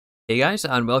Hey guys,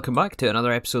 and welcome back to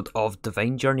another episode of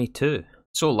Divine Journey 2.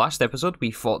 So last episode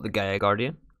we fought the Gaia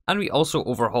Guardian, and we also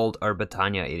overhauled our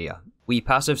Botania area. We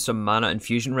passive some mana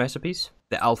infusion recipes,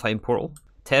 the Alfheim portal,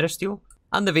 Terrasteel,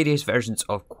 and the various versions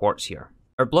of Quartz here.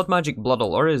 Our Blood Magic Blood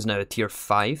Altar is now tier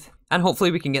 5, and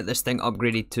hopefully we can get this thing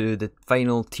upgraded to the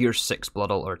final tier 6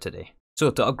 Blood Altar today.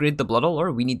 So to upgrade the Blood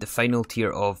Altar, we need the final tier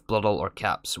of Blood Altar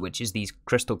caps, which is these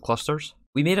crystal clusters.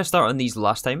 We made a start on these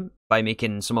last time by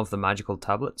making some of the magical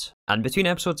tablets, and between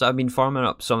episodes I've been farming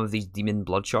up some of these Demon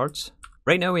Blood Shards.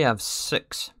 Right now we have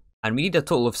 6, and we need a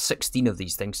total of 16 of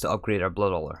these things to upgrade our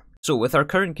Blood Altar. So with our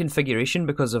current configuration,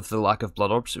 because of the lack of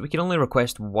Blood Orbs, we can only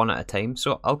request one at a time,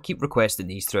 so I'll keep requesting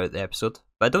these throughout the episode,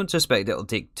 but I don't suspect it'll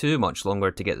take too much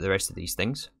longer to get the rest of these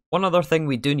things. One other thing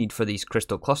we do need for these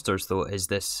crystal clusters though is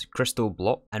this crystal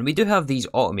block, and we do have these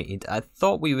automated. I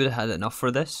thought we would have had enough for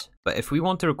this, but if we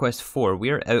want to request 4,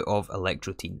 we're out of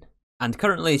electrotine. And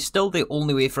currently still the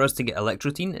only way for us to get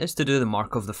electrotine is to do the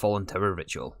Mark of the Fallen Tower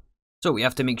ritual. So we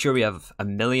have to make sure we have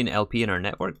 1,000,000 LP in our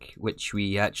network, which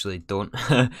we actually don't.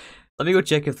 Let me go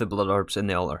check if the blood orb's in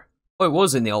the altar. Oh, it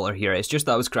was in the altar here, it's just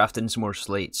that I was crafting some more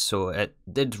slates, so it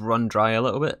did run dry a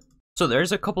little bit. So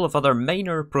there's a couple of other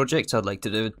minor projects I'd like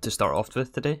to do to start off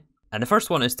with today. And the first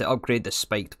one is to upgrade the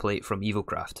spiked plate from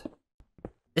Evilcraft.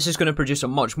 This is going to produce a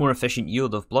much more efficient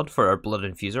yield of blood for our blood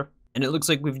infuser. And it looks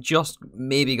like we've just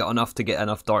maybe got enough to get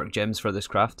enough dark gems for this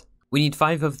craft. We need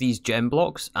 5 of these gem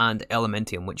blocks and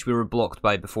elementium, which we were blocked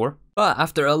by before. But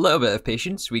after a little bit of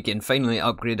patience, we can finally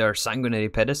upgrade our sanguinary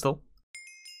pedestal.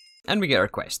 And we get our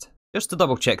quest. Just to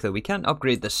double check though, we can't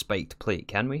upgrade the spiked plate,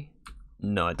 can we?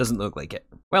 No, it doesn't look like it.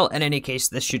 Well, in any case,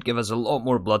 this should give us a lot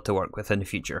more blood to work with in the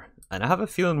future, and I have a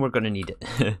feeling we're going to need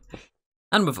it.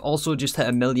 And we've also just hit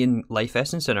 1,000,000 life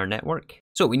essence in our network,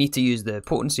 so we need to use the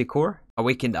potency core,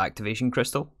 awakened activation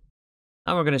crystal,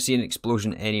 and we're going to see an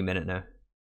explosion any minute now.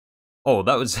 Oh,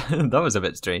 that was that was a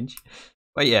bit strange.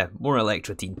 But yeah, more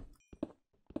electrotine.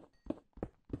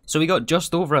 So we got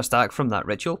just over a stack from that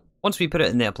ritual. Once we put it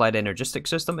in the applied energistic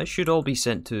system, it should all be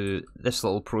sent to this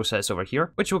little process over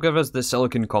here, which will give us the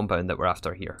silicon compound that we're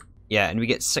after here. Yeah, and we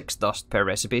get 6 dust per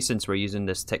recipe since we're using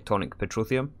this tectonic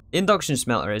petroleum. The induction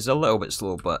smelter is a little bit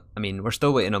slow, but I mean, we're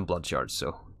still waiting on blood shards,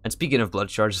 so. And speaking of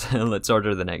blood shards, let's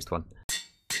order the next one.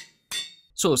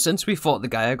 So since we fought the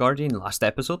Gaia Guardian last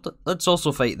episode, let's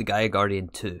also fight the Gaia Guardian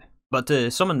 2. But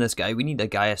to summon this guy, we need a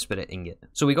Gaia Spirit ingot.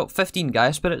 So we got 15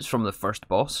 Gaia Spirits from the first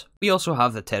boss. We also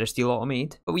have the Terrasteel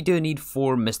automated, but we do need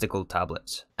 4 mystical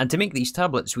tablets. And to make these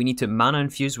tablets, we need to mana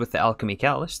infuse with the Alchemy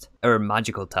Catalyst, our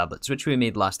magical tablets, which we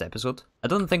made last episode. I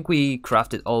don't think we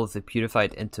crafted all of the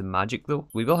purified into magic though.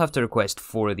 We will have to request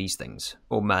 4 of these things.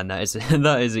 Oh man, that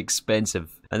is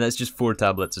expensive. And that's just 4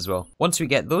 tablets as well. Once we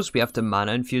get those, we have to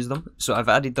mana infuse them. So I've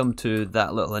added them to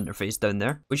that little interface down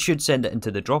there, which should send it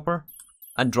into the dropper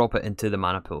and drop it into the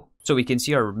mana pool. So we can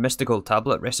see our mystical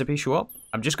tablet recipe show up.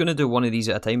 I'm just going to do one of these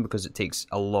at a time because it takes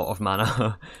a lot of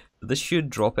mana. This should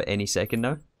drop it any second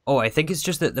now. Oh, I think it's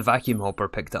just that the vacuum hopper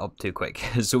picked it up too quick,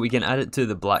 so we can add it to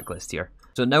the blacklist here.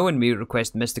 So now when we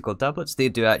request mystical tablets, they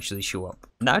do actually show up.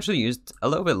 And I actually used a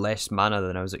little bit less mana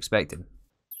than I was expecting.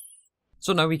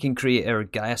 So now we can create our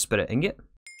Gaia Spirit ingot,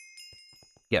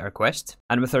 get our quest,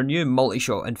 and with our new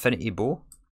multi-shot infinity bow,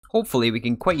 hopefully we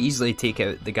can quite easily take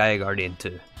out the Gaia Guardian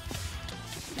too.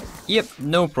 Yep,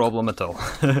 no problem at all.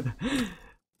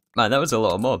 Man, that was a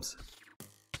lot of mobs.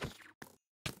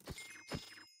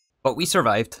 But we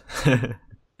survived.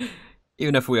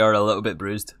 Even if we are a little bit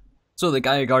bruised. So the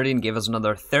Gaia Guardian gave us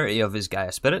another 30 of his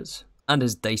Gaia Spirits and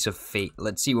his Dice of Fate.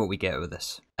 Let's see what we get with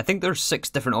this. I think there's 6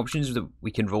 different options that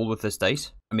we can roll with this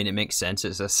dice. I mean, it makes sense,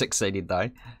 it's a 6-sided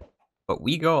die. But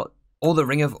we got, oh, the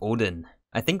Ring of Odin.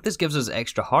 I think this gives us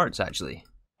extra hearts actually,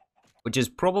 which is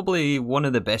probably one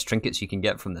of the best trinkets you can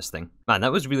get from this thing. Man,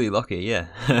 that was really lucky, yeah.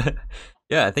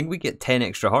 Yeah, I think we get 10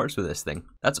 extra hearts with this thing.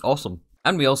 That's awesome.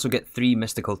 And we also get 3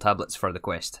 mystical tablets for the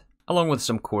quest, along with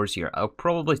some cores here. I'll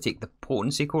probably take the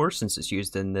potency core since it's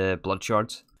used in the blood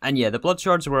shards. And yeah, the blood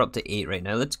shards we're up to 8 right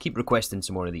now. Let's keep requesting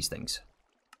some more of these things.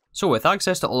 So with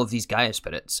access to all of these Gaia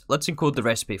Spirits, let's encode the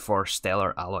recipe for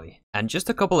Stellar Alloy. And just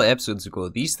a couple of episodes ago,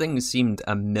 these things seemed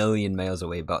 1,000,000 miles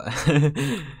away, but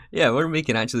yeah, we're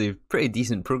making actually pretty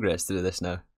decent progress through this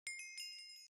now.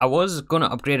 I was going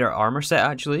to upgrade our armor set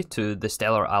actually to the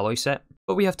Stellar Alloy set,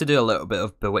 but we have to do a little bit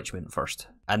of Bewitchment first.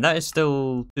 And that is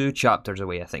still 2 chapters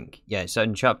away, I think. Yeah, it's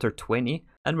in chapter 20,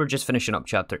 and we're just finishing up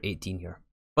chapter 18 here.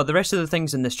 But the rest of the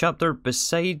things in this chapter,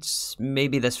 besides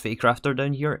maybe this fake crafter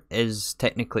down here, is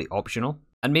technically optional.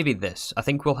 And maybe this. I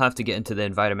think we'll have to get into the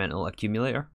environmental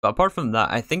accumulator. But apart from that,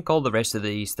 I think all the rest of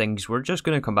these things we're just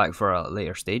going to come back for a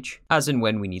later stage, as in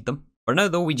when we need them. For now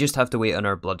though, we just have to wait on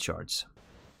our blood shards.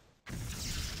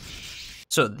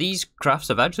 So these crafts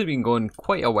have actually been going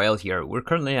quite a while here. We're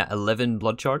currently at 11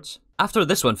 blood shards. After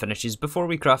this one finishes, before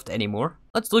we craft any more,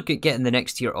 let's look at getting the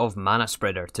next tier of Mana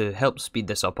Spreader to help speed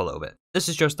this up a little bit. This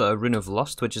is just a Rune of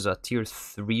Lust, which is a tier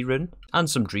 3 rune, and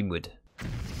some Dreamwood.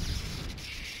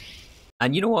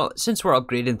 And you know what, since we're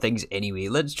upgrading things anyway,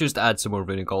 let's just add some more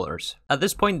Runic Altars. At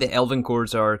this point, the Elven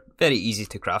cores are very easy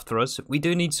to craft for us. We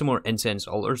do need some more Incense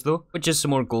Altars though, which is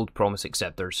some more Gold Promise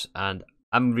Acceptors, and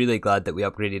I'm really glad that we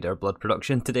upgraded our blood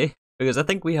production today, because I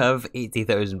think we have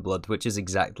 80,000 blood, which is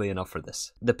exactly enough for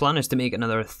this. The plan is to make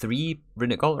another 3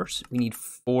 Runic Altars. We need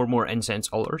 4 more Incense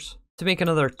Altars to make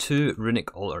another 2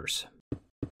 Runic Altars.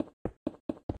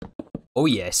 Oh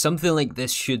yeah, something like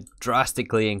this should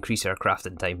drastically increase our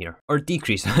crafting time here. Or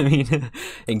decrease, I mean,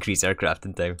 increase our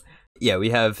crafting time. Yeah, we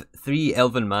have 3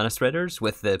 Elven Mana Spreaders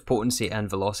with the potency and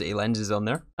velocity lenses on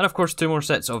there. And of course 2 more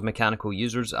sets of mechanical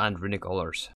users and Runic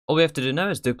Altars. All we have to do now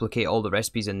is duplicate all the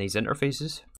recipes in these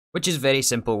interfaces, which is very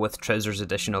simple with Trousers'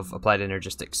 edition of Applied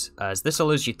Energistics, as this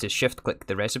allows you to shift click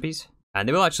the recipes, and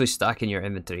they will actually stack in your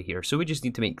inventory here, so we just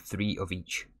need to make 3 of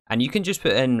each. And you can just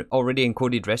put in already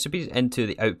encoded recipes into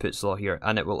the output slot here,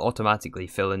 and it will automatically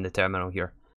fill in the terminal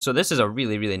here. So this is a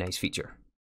really nice feature.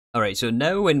 Alright, so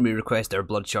now when we request our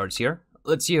blood shards here,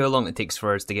 let's see how long it takes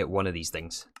for us to get one of these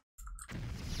things.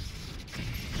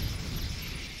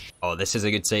 Oh, this is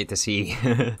a good sight to see.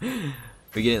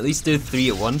 We can at least do 3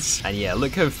 at once, and yeah,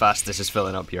 look how fast this is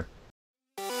filling up here.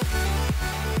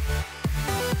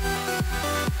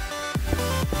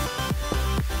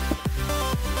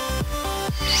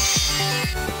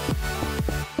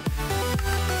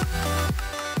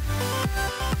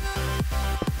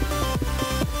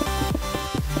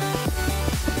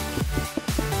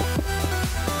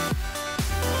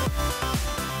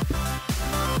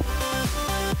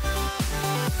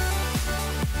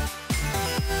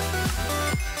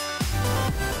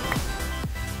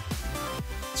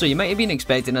 So you might have been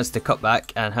expecting us to cut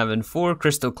back and having 4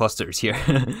 crystal clusters here.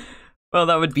 Well,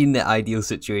 that would be in the ideal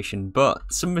situation,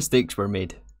 but some mistakes were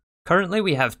made. Currently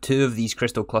we have 2 of these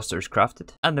crystal clusters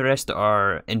crafted, and the rest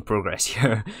are in progress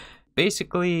here.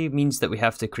 Basically means that we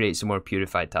have to create some more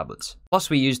purified tablets.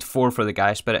 Plus we used 4 for the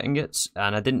Gaia Spirit ingots,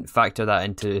 and I didn't factor that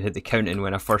into the counting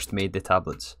when I first made the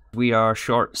tablets. We are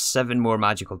short 7 more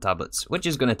magical tablets, which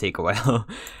is going to take a while.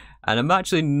 And I'm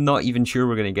actually not even sure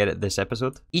we're going to get it this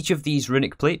episode. Each of these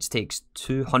runic plates takes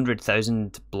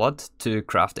 200,000 blood to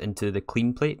craft into the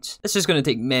clean plates. This is going to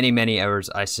take many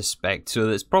hours, I suspect, so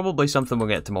that's probably something we'll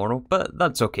get tomorrow, but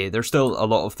that's okay. There's still a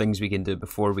lot of things we can do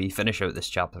before we finish out this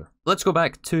chapter. Let's go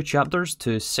back 2 chapters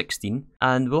to 16,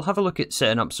 and we'll have a look at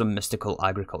setting up some mystical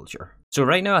agriculture. So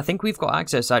right now I think we've got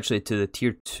access actually to the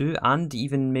tier 2 and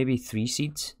even maybe 3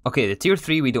 seeds. Okay, the tier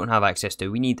 3 we don't have access to,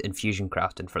 we need infusion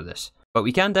crafting for this. But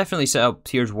we can definitely set up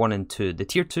tiers 1 and 2. The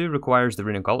tier 2 requires the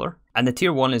Runic Altar, and the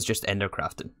tier 1 is just ender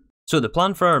crafting. So the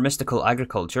plan for our mystical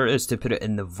agriculture is to put it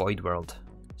in the void world.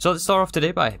 So let's start off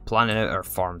today by planning out our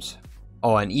farms.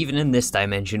 Oh, and even in this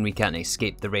dimension we can't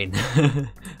escape the rain.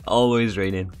 Always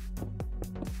raining.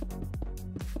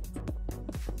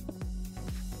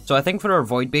 So I think for our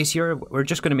void base here, we're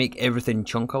just going to make everything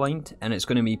chunk aligned, and it's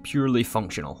going to be purely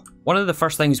functional. One of the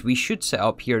first things we should set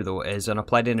up here though is an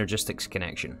applied energistics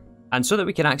connection. And so that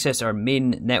we can access our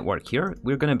main network here,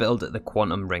 we're going to build the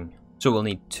quantum ring. So we'll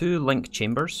need 2 link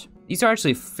chambers. These are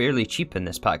actually fairly cheap in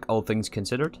this pack, all things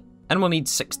considered. And we'll need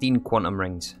 16 quantum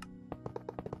rings.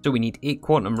 So we need 8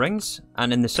 quantum rings,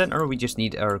 and in the center we just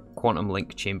need our quantum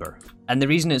link chamber. And the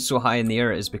reason it's so high in the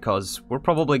air is because we're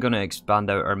probably going to expand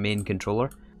out our main controller.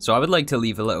 So I would like to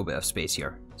leave a little bit of space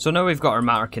here. So now we've got our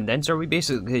matter condenser, we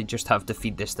basically just have to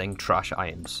feed this thing trash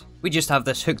items. We just have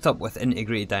this hooked up with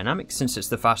integrated dynamics since it's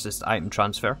the fastest item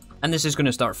transfer, and this is going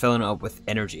to start filling it up with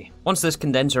energy. Once this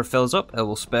condenser fills up, it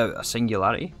will spit out a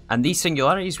singularity, and these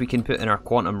singularities we can put in our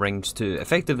quantum rings to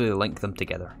effectively link them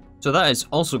together. So that is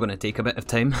also going to take a bit of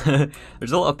time.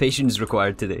 There's a lot of patience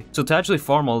required today. So to actually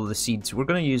farm all of the seeds, we're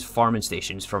going to use farming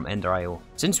stations from Ender.io.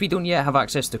 Since we don't yet have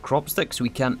access to crop sticks, we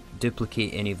can't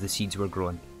duplicate any of the seeds we're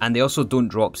growing. And they also don't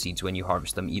drop seeds when you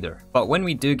harvest them either. But when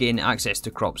we do gain access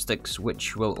to crop sticks,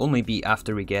 which will only be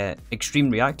after we get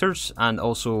extreme reactors and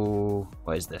also,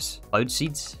 what is this? Cloud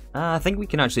seeds? I think we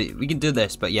can do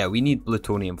this, but yeah, we need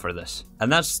plutonium for this.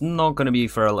 And that's not going to be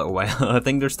for a little while. I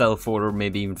think there's still 4 or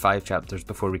maybe even 5 chapters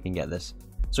before we can get this.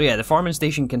 So yeah, the farming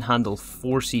station can handle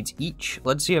 4 seeds each.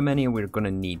 Let's see how many we're going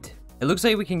to need. It looks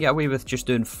like we can get away with just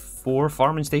doing 4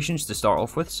 farming stations to start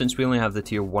off with, since we only have the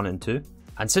tier 1 and 2.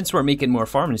 And since we're making more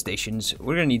farming stations,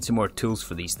 we're going to need some more tools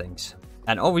for these things.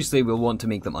 And obviously we'll want to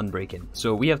make them unbreaking,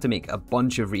 so we have to make a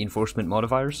bunch of reinforcement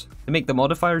modifiers. To make the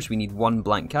modifiers we need 1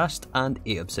 blank cast and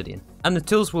 8 obsidian. And the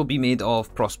tools will be made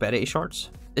of prosperity shards.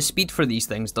 The speed for these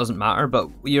things doesn't matter, but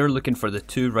we are looking for the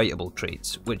 2 writable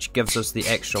traits, which gives us the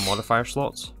extra modifier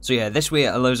slots. So yeah, this way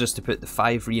it allows us to put the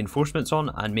 5 reinforcements on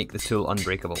and make the tool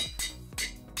unbreakable.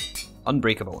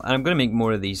 Unbreakable, and I'm going to make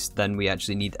more of these than we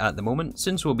actually need at the moment,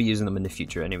 since we'll be using them in the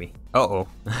future anyway. Uh-oh.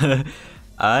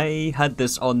 I had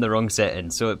this on the wrong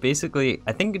setting, so it basically,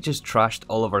 I think it just trashed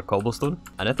all of our cobblestone,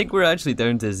 and I think we're actually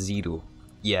down to 0.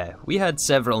 Yeah, we had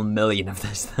several million of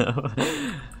this though.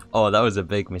 Oh, that was a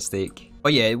big mistake.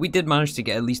 But yeah, we did manage to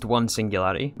get at least 1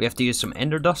 singularity. We have to use some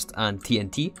ender dust and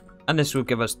TNT, and this will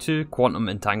give us 2 quantum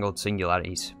entangled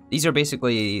singularities. These are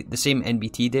basically the same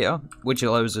NBT data, which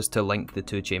allows us to link the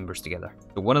 2 chambers together.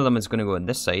 So one of them is going to go in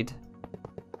this side,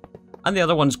 and the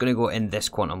other one's going to go in this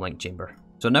quantum link chamber.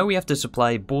 So now we have to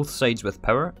supply both sides with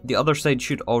power. The other side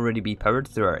should already be powered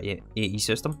through our AE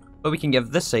system, but we can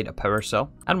give this side a power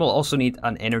cell, and we'll also need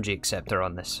an energy acceptor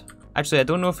on this. Actually, I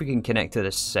don't know if we can connect to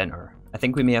the center. I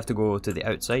think we may have to go to the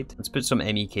outside. Let's put some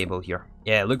ME cable here.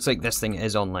 Yeah, it looks like this thing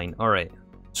is online. Alright.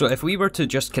 So if we were to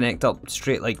just connect up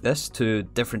straight like this to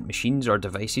different machines or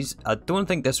devices, I don't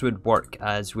think this would work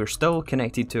as we're still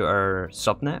connected to our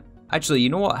subnet. Actually, you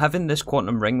know what? Having this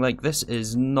quantum ring like this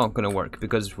is not going to work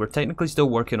because we're technically still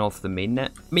working off the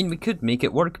mainnet. I mean, we could make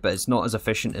it work, but it's not as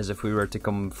efficient as if we were to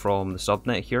come from the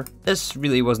subnet here. This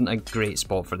really wasn't a great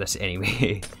spot for this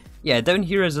anyway. Yeah, down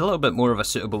here is a little bit more of a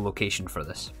suitable location for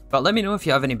this. But let me know if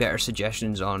you have any better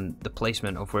suggestions on the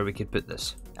placement of where we could put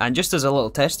this. And just as a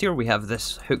little test here, we have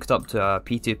this hooked up to a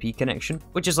P2P connection,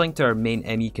 which is linked to our main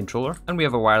ME controller, and we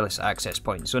have a wireless access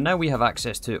point. So now we have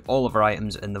access to all of our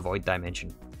items in the void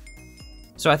dimension.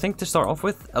 So I think to start off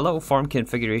with, a little farm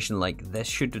configuration like this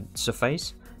should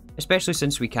suffice, especially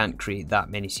since we can't create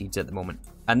that many seeds at the moment.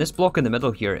 And this block in the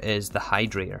middle here is the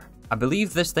Hydrator. I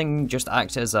believe this thing just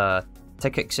acts as a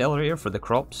tick accelerator for the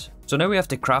crops. So now we have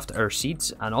to craft our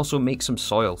seeds and also make some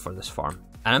soil for this farm.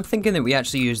 And I'm thinking that we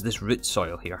actually use this root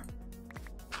soil here.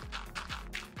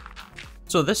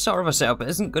 So this sort of a setup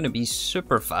isn't going to be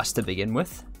super fast to begin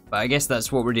with, but I guess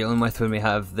that's what we're dealing with when we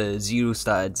have the 0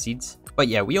 statted seeds. But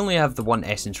yeah, we only have the 1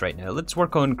 essence right now. Let's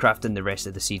work on crafting the rest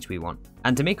of the seeds we want.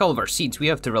 And to make all of our seeds, we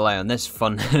have to rely on this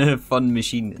fun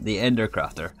machine, the Ender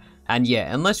Crafter. And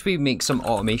yeah, unless we make some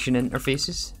automation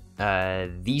interfaces,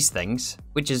 these things,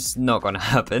 which is not going to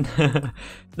happen.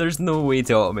 There's no way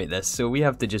to automate this, so we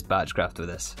have to just batch craft with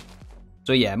this.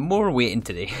 So yeah, more waiting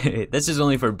today. This is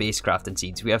only for base crafting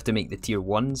seeds. We have to make the tier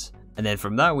 1s, and then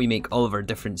from that we make all of our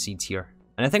different seeds here.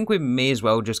 And I think we may as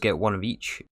well just get 1 of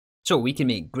each. So we can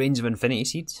make grains of infinity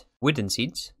seeds, wooden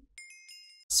seeds,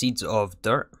 seeds of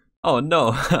dirt. Oh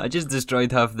no, I just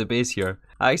destroyed half the base here.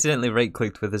 I accidentally right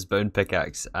clicked with this bound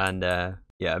pickaxe and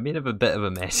yeah, I made a bit of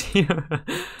a mess here.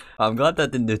 I'm glad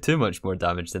that didn't do too much more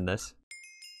damage than this.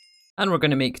 And we're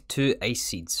going to make 2 ice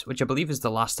seeds, which I believe is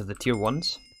the last of the tier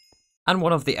 1s. And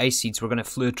one of the ice seeds we're going to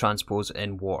fluid transpose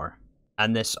in water.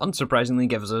 And this unsurprisingly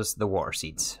gives us the water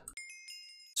seeds.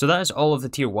 So that is all of the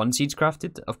tier 1 seeds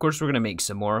crafted. Of course we're going to make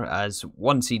some more, as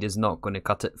 1 seed is not going to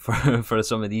cut it for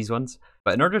some of these ones.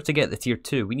 But in order to get the tier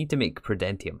 2, we need to make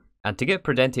Prudentium. And to get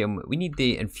Prudentium, we need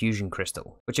the infusion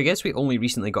crystal, which I guess we only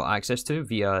recently got access to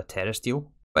via Terra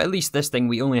Steel. But at least this thing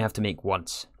we only have to make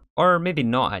once. Or maybe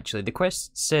not actually, the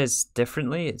quest says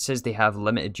differently. It says they have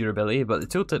limited durability, but the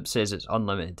tooltip says it's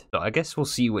unlimited. So I guess we'll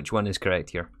see which one is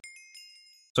correct here.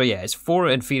 So yeah, it's 4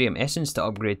 Inferium Essence to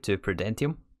upgrade to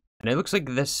Prudentium. And it looks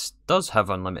like this does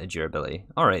have unlimited durability.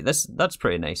 Alright, that's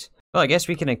pretty nice. Well, I guess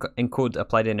we can encode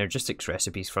applied energistics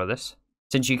recipes for this,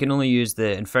 since you can only use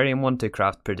the Inferium one to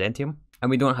craft Prudentium, and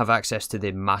we don't have access to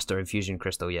the Master Infusion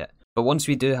Crystal yet. But once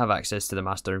we do have access to the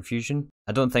Master Infusion,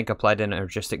 I don't think applied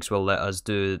energistics will let us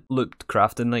do looped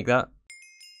crafting like that.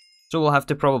 So we'll have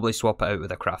to probably swap it out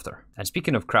with a crafter. And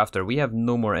speaking of crafter, we have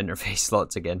no more interface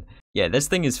slots again. Yeah, this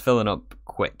thing is filling up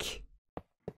quick.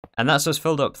 And that's us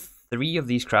filled up 3 of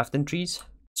these crafting trees.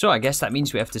 So I guess that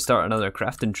means we have to start another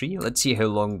crafting tree. Let's see how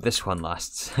long this one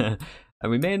lasts. And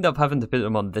we may end up having to put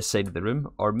them on this side of the room,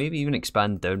 or maybe even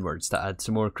expand downwards to add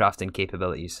some more crafting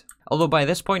capabilities. Although by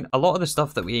this point, a lot of the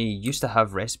stuff that we used to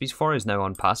have recipes for is now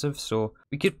on passive, so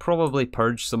we could probably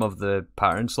purge some of the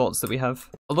pattern slots that we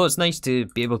have. Although it's nice to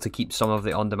be able to keep some of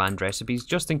the on-demand recipes,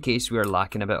 just in case we are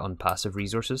lacking a bit on passive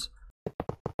resources.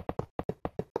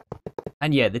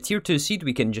 And yeah, the tier 2 seed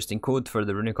we can just encode for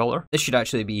the Runic Altar. This should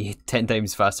actually be 10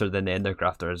 times faster than the Ender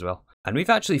Crafter as well. And we've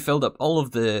actually filled up all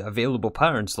of the available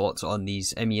pattern slots on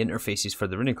these ME interfaces for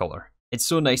the Runic Altar. It's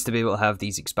so nice to be able to have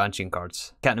these expansion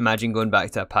cards. Can't imagine going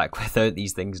back to a pack without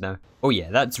these things now. Oh yeah,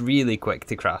 that's really quick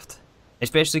to craft.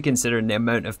 Especially considering the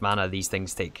amount of mana these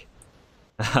things take.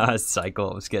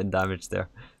 Cyclops getting damaged there.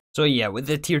 So yeah, with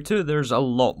the tier 2 there's a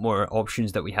lot more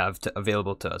options that we have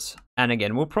available to us. And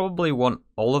again, we'll probably want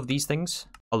all of these things.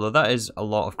 Although that is a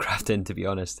lot of crafting, to be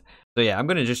honest. So yeah, I'm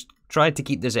going to just try to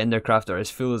keep this Ender Crafter as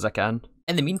full as I can.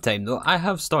 In the meantime though, I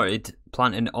have started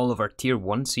planting all of our tier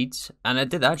 1 seeds, and I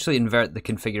did actually invert the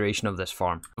configuration of this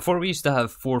farm. Before we used to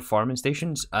have 4 farming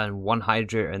stations and 1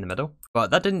 hydrator in the middle,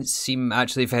 but that didn't seem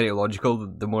actually very logical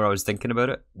the more I was thinking about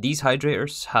it. These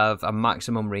hydrators have a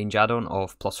maximum range add-on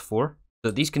of +4. So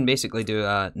these can basically do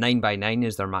a 9x9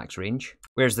 as their max range.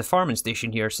 Whereas the farming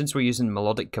station here, since we're using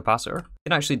melodic capacitor,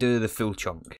 can actually do the full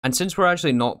chunk. And since we're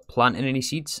actually not planting any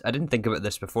seeds, I didn't think about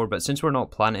this before, but since we're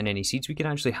not planting any seeds, we can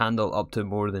actually handle up to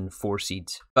more than 4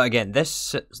 seeds. But again,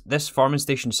 this farming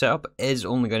station setup is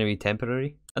only going to be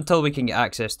temporary until we can get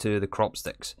access to the crop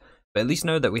sticks. But at least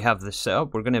now that we have this set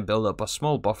up, we're going to build up a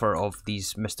small buffer of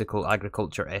these mystical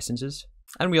agriculture essences.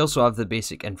 And we also have the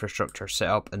basic infrastructure set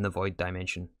up in the void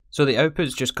dimension. So the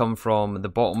outputs just come from the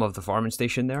bottom of the farming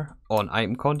station there, on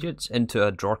item conduits, into a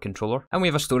drawer controller, and we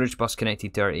have a storage bus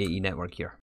connected to our AE network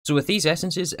here. So with these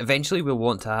essences, eventually we'll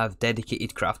want to have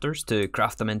dedicated crafters to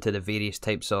craft them into the various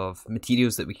types of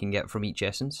materials that we can get from each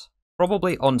essence.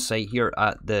 Probably on site here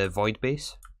at the void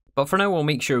base. But for now we'll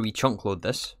make sure we chunk load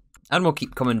this, and we'll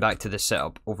keep coming back to this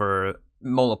setup over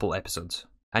multiple episodes.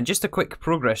 And just a quick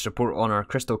progress report on our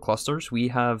crystal clusters, we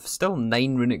have still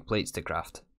 9 runic plates to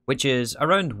craft, which is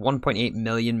around 1.8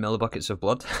 million millibuckets of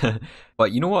blood.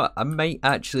 But you know what, I might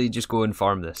actually just go and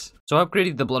farm this. So I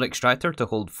upgraded the blood extractor to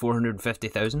hold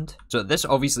 450,000, so this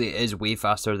obviously is way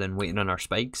faster than waiting on our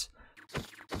spikes.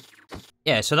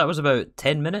 Yeah, so that was about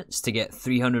 10 minutes to get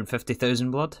 350,000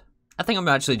 blood. I think I'm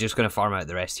actually just going to farm out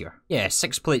the rest here. Yeah,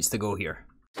 6 plates to go here.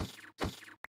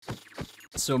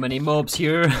 So many mobs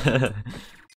here.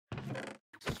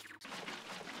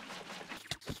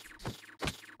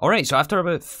 Alright, so after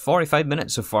about 45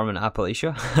 minutes of farming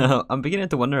Apalachia, I'm beginning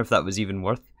to wonder if that was even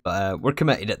worth. But we're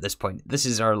committed at this point. This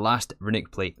is our last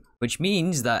runic plate, which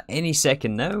means that any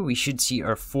second now we should see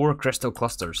our 4 crystal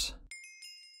clusters.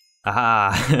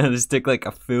 Aha, this took like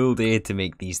a full day to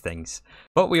make these things.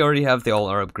 But we already have the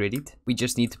altar upgraded, we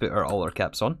just need to put our altar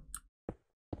caps on.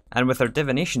 And with our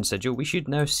divination sigil, we should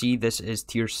now see this is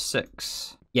tier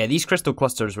 6. Yeah, these crystal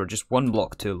clusters were just 1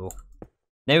 block too low.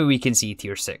 Now we can see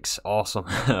tier 6, awesome.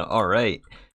 Alright,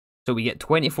 so we get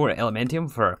 24 elementium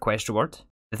for our quest reward.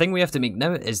 The thing we have to make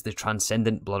now is the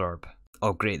Trancendent Blood Orb.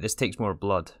 Oh great, this takes more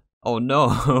blood. Oh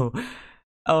no,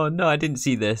 oh no, I didn't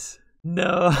see this.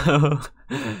 No,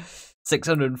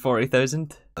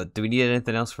 640,000. Do we need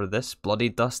anything else for this? Bloody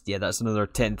dust, yeah, that's another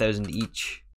 10,000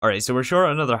 each. Alright, so we're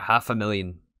short another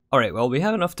 500,000. Alright, well we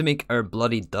have enough to make our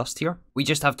bloody dust here. We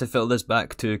just have to fill this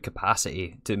back to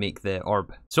capacity to make the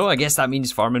orb. So I guess that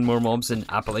means farming more mobs in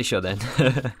Apalachia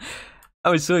then. I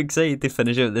was so excited to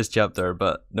finish out this chapter,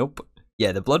 but nope.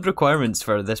 Yeah, the blood requirements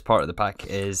for this part of the pack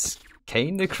is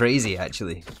kinda crazy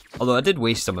actually. Although I did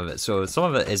waste some of it, so some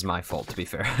of it is my fault to be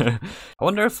fair. I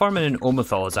wonder if farming in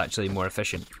Omethal is actually more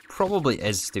efficient. Probably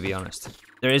is, to be honest.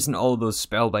 There isn't all those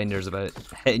spellbinders about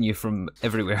hitting you from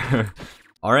everywhere.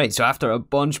 Alright, so after a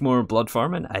bunch more blood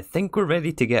farming, I think we're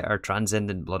ready to get our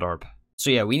Trancendent Blood Orb. So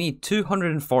yeah, we need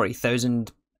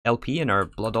 240,000 LP in our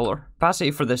blood altar. Capacity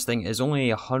for this thing is only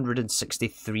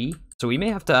 163, so we may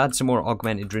have to add some more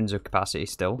augmented runes of capacity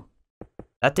still.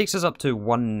 That takes us up to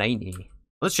 190.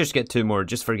 Let's just get 2 more,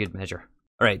 just for good measure.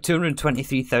 Alright,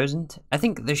 223,000. I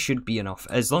think this should be enough,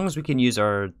 as long as we can use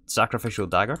our sacrificial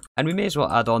dagger. And we may as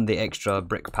well add on the extra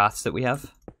brick paths that we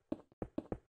have.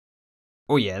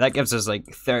 Oh yeah, that gives us like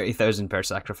 30,000 per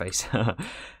sacrifice.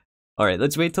 Alright,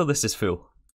 let's wait till this is full.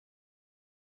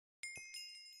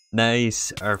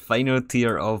 Nice, our final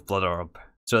tier of Blood Orb.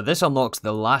 So this unlocks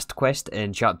the last quest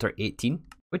in chapter 18,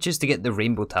 which is to get the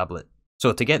Rainbow Tablet.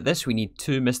 So to get this we need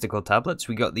 2 mystical tablets,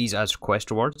 we got these as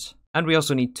quest rewards. And we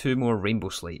also need 2 more rainbow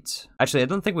slates. Actually, I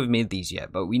don't think we've made these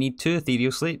yet, but we need 2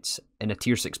 ethereal slates in a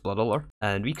tier 6 blood altar.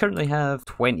 And we currently have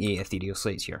 28 ethereal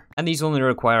slates here. And these only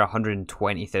require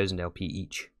 120,000 LP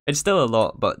each. It's still a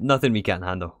lot, but nothing we can't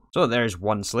handle. So there's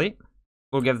 1 slate.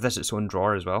 We'll give this its own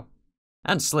drawer as well.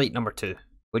 And slate number 2.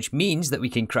 Which means that we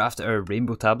can craft our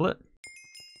rainbow tablet.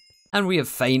 And we have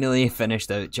finally finished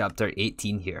out chapter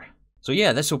 18 here. So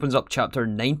yeah, this opens up chapter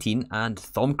 19 and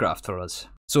Thaumcraft for us.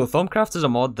 So Thaumcraft is a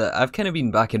mod that I've kind of been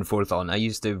back and forth on. I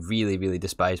used to really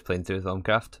despise playing through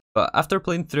Thaumcraft, but after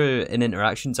playing through in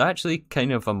interactions, I actually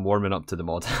kind of am warming up to the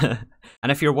mod. And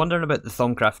if you're wondering about the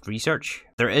Thaumcraft research,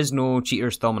 there is no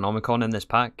Cheater's Thaumonomicon in this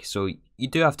pack, so you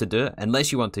do have to do it,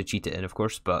 unless you want to cheat it in, of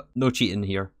course, but no cheating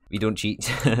here. We don't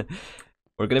cheat.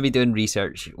 We're going to be doing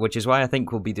research, which is why I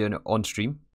think we'll be doing it on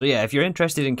stream. So yeah, if you're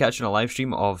interested in catching a live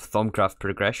stream of Thaumcraft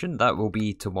progression, that will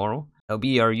be tomorrow. It'll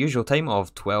be our usual time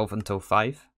of 12 until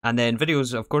 5. And then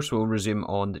videos, of course, will resume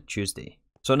on Tuesday.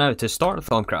 So now, to start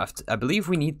Thaumcraft, I believe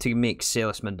we need to make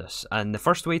Salis Mundus. And the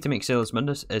first way to make Salis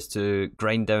Mundus is to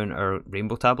grind down our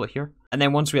rainbow tablet here. And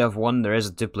then once we have one, there is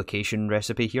a duplication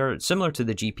recipe here, similar to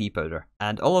the GP powder.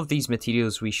 And all of these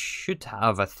materials we should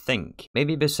have, I think.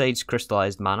 Maybe besides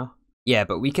crystallized mana. Yeah,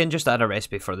 but we can just add a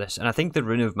recipe for this. And I think the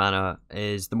Rune of Mana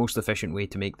is the most efficient way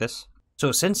to make this.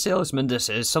 So since Salis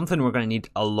Mundus is something we're going to need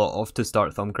a lot of to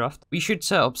start Thaumcraft, we should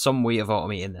set up some way of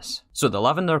automating this. So the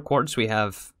Lavender Quartz we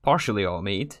have partially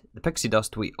automated, the Pixie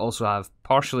Dust we also have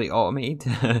partially automated,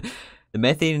 the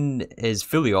Methane is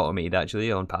fully automated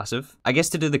actually on passive. I guess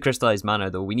to do the crystallized mana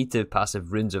though, we need to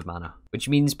passive Runes of Mana, which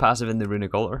means passive in the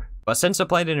Runic Altar. But since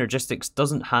Applied Energistics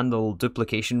doesn't handle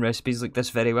duplication recipes like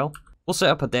this very well, we'll set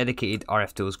up a dedicated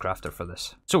RF Tools crafter for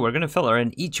this. So we're going to filter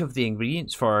in each of the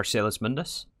ingredients for our Salis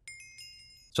Mundus.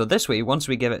 So this way, once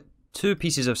we give it 2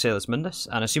 pieces of Salis Mundus,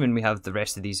 and assuming we have the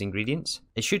rest of these ingredients,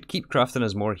 it should keep crafting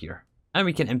us more here. And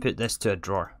we can input this to a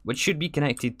drawer, which should be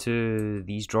connected to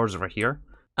these drawers over here.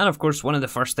 And of course, one of the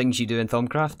first things you do in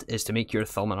Thaumcraft is to make your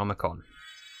Thaumonomicon.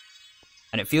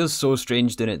 And it feels so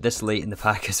strange doing it this late in the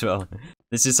pack as well.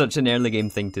 This is such an early game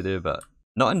thing to do, but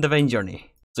not in Divine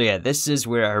Journey. So yeah, this is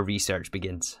where our research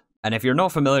begins. And if you're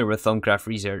not familiar with Thaumcraft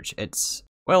research,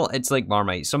 well, it's like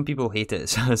Marmite. Some people hate it,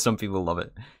 some people love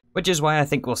it. Which is why I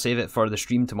think we'll save it for the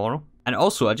stream tomorrow. And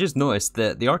also, I just noticed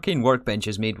that the Arcane Workbench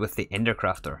is made with the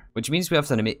Endercrafter, which means we have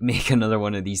to make another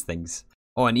one of these things.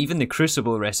 Oh, and even the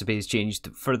Crucible recipe has changed.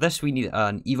 For this, we need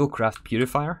an Evilcraft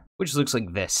Purifier, which looks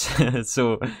like this.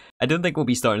 So, I don't think we'll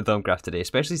be starting Thaumcraft today,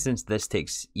 especially since this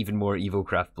takes even more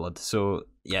Evilcraft blood. So,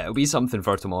 yeah, it'll be something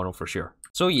for tomorrow for sure.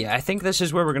 So yeah, I think this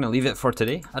is where we're going to leave it for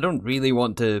today. I don't really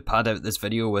want to pad out this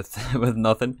video with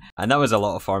nothing. And that was a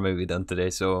lot of farming we've done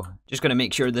today, so just going to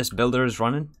make sure this builder is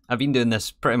running. I've been doing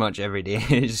this pretty much every day,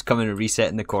 just coming and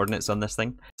resetting the coordinates on this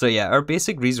thing. So yeah, our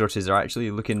basic resources are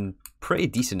actually looking pretty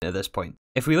decent at this point.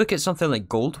 If we look at something like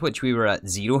gold, which we were at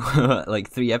 0 like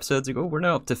 3 episodes ago, we're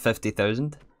now up to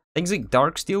 50,000. Things like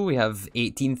dark steel, we have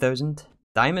 18,000.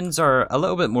 Diamonds are a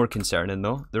little bit more concerning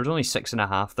though. There's only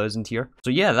 6,500 here. So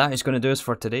yeah, that is going to do us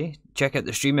for today. Check out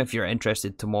the stream if you're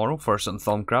interested tomorrow for some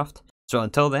Thaumcraft. So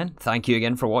until then, thank you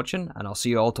again for watching, and I'll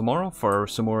see you all tomorrow for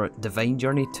some more Divine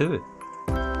Journey 2.